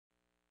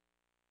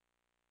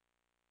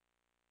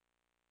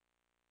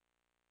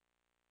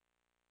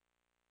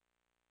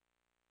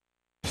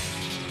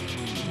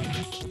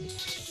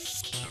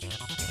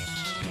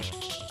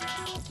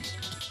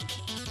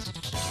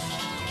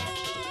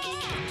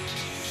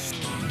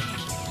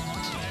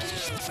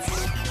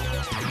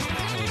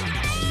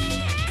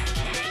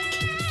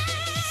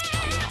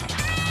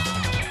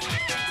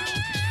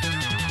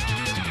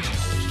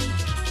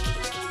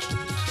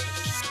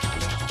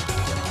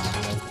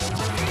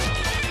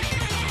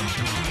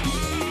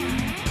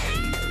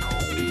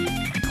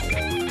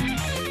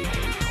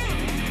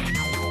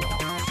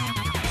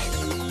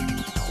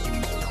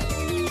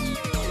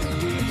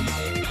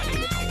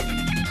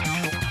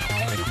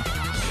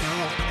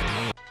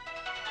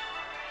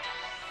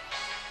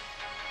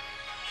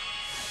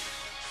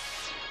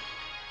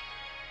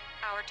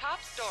Our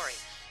top story.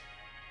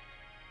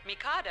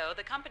 Mikado,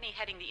 the company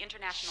heading the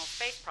International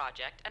Space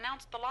Project,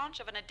 announced the launch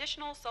of an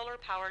additional solar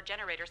power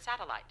generator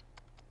satellite.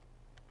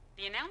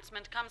 The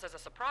announcement comes as a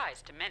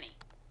surprise to many.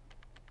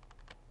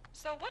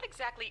 So what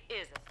exactly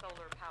is a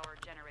solar power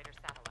generator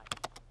satellite?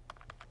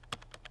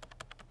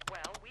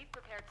 Well, we've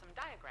prepared some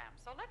diagrams,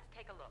 so let's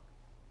take a look.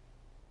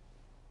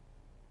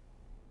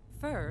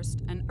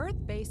 First, an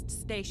Earth-based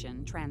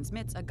station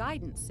transmits a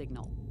guidance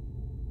signal.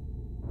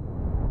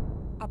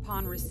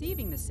 Upon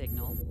receiving the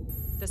signal,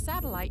 the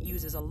satellite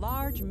uses a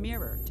large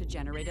mirror to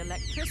generate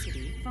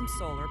electricity from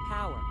solar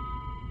power.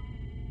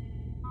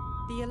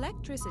 The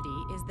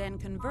electricity is then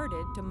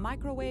converted to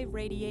microwave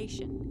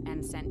radiation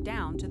and sent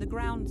down to the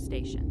ground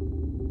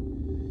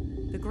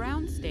station. The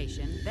ground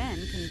station then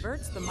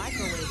converts the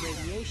microwave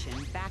radiation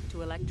back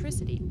to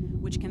electricity,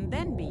 which can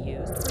then be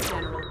used for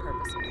general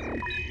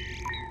purposes.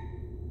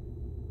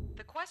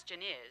 The question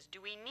is, do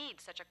we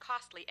need such a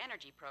costly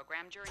energy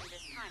program during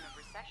this time of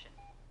recession?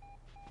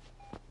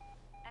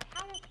 And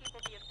how will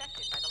people be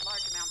affected by the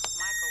large amounts of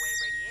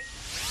microwave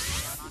radiation raining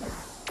down on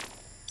Earth?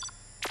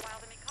 While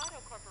the Mikado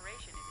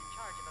Corporation is in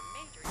charge of a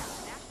major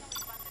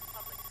internationally funded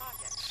public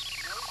project,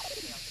 no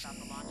details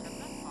about the launch have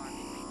thus far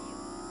been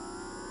revealed.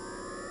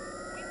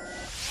 We will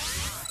keep a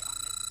close eye on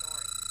this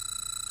story.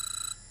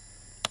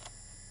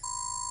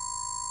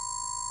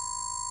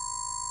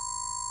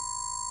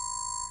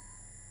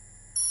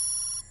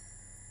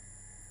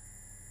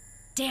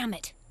 Damn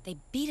it! They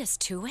beat us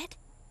to it?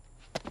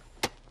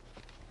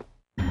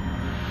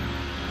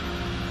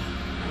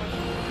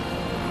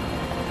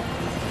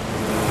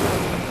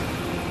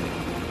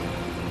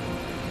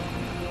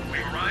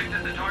 We've arrived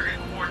at the target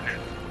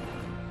coordinates.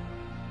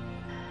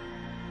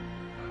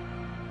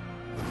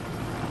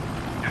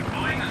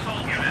 Deploying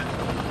assault units.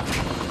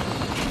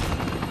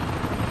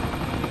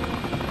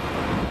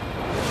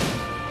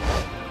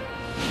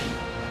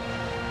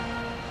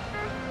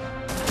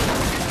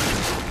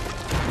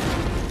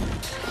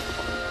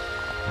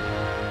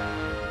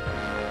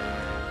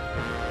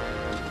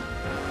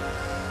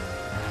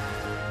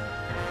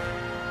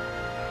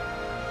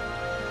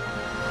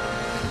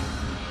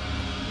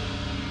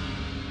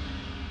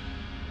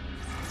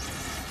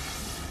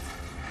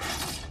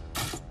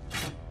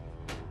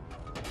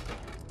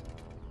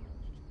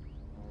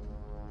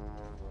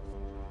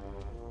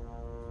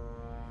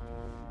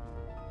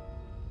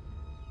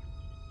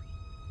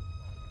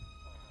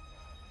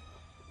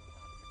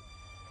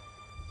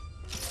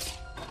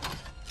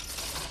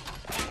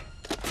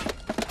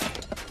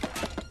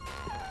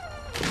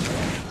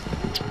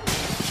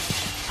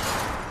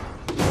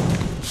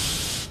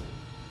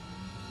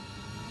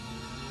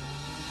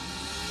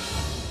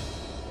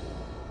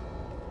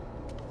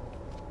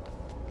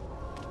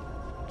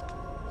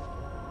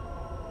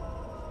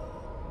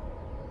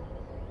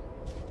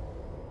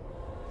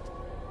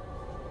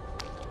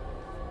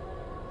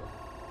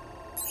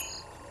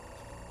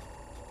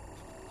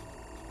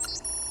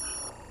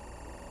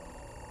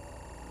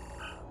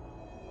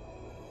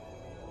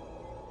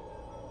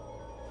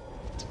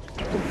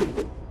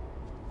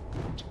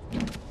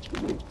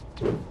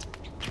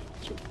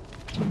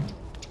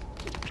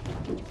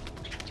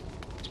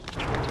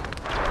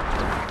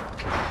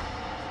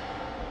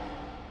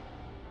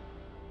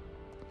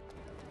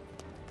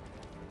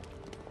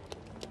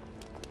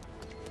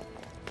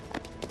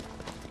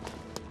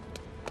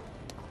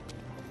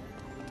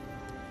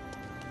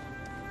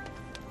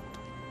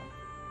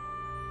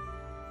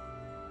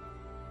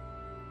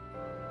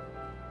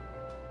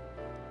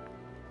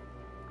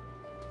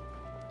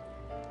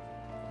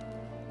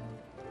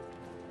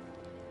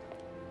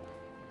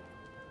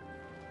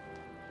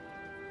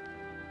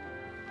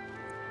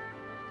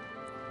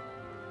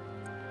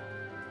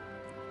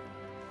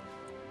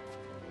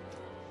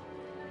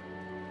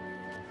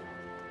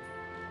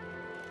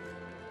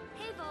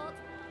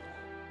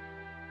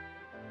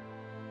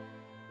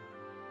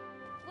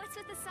 What's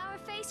with the sour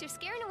face? You're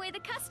scaring away the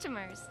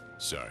customers.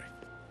 Sorry,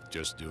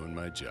 just doing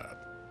my job.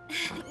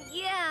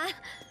 Yeah.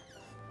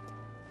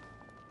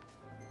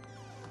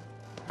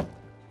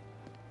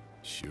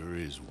 Sure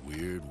is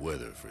weird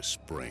weather for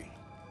spring.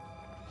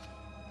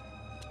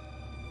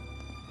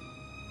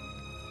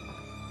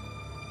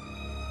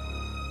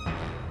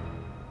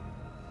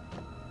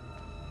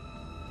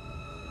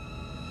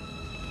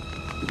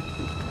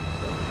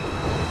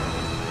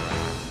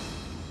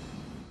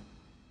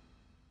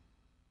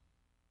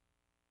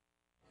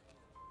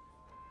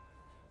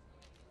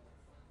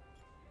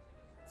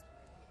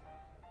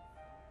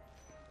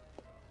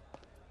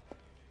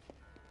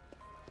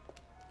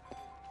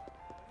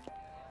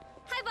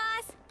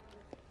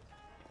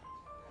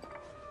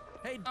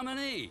 Hey,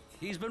 Dominique,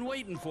 he's been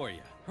waiting for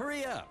you.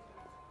 Hurry up.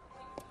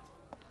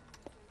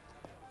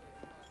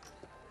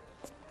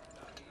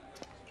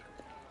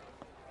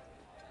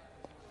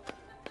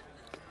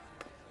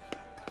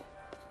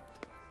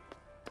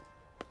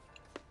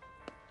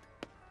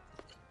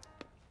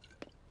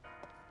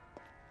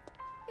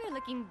 You're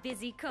looking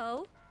busy,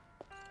 Co.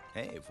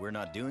 Hey, if we're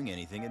not doing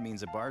anything, it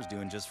means the bar's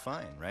doing just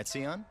fine, right,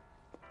 Sion?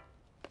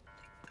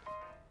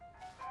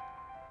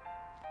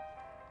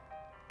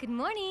 Good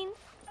morning.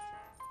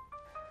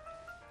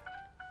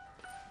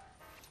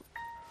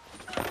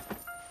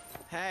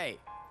 Hey,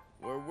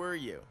 where were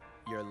you?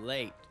 You're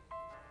late.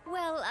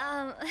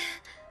 Well,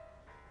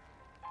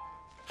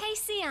 Hey,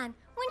 Sion,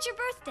 when's your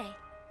birthday?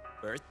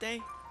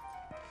 Birthday?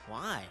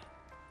 Why?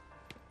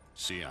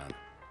 Sion,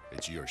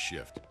 it's your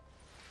shift.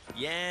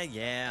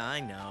 Yeah,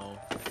 I know.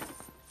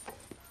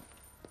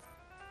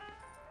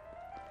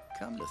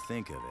 Come to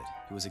think of it,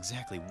 it was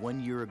exactly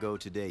 1 year ago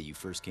today you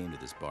first came to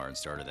this bar and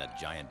started that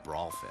giant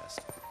brawl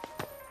fest.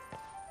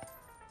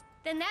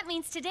 Then that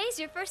means today's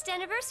your first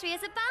anniversary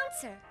as a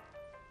bouncer.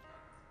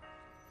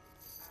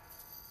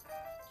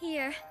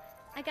 Here,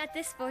 I got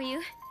this for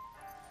you.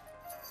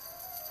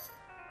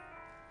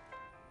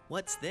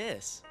 What's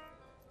this?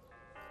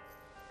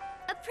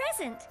 A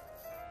present.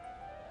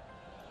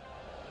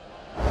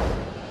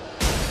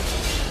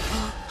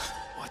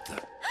 What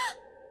the?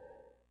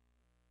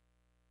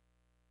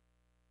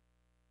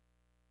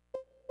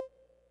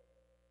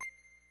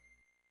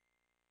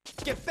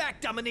 Get back,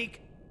 Dominique!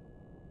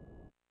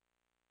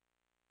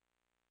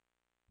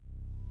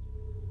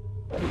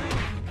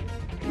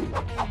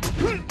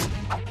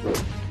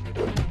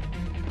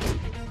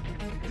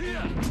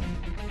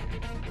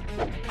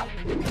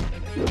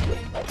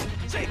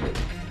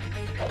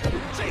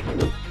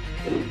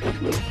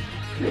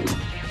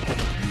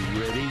 You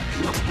ready?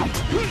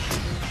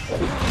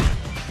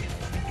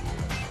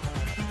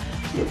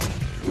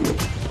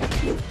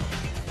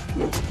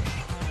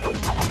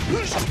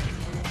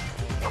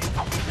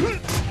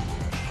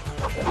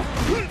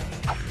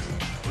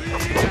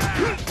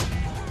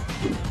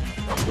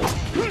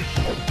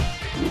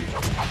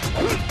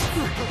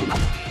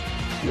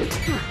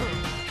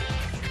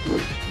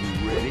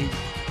 You ready?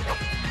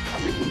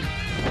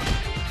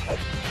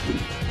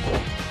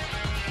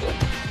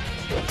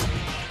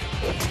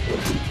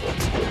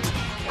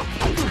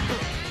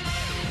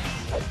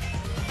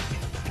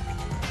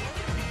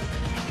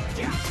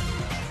 Yeah.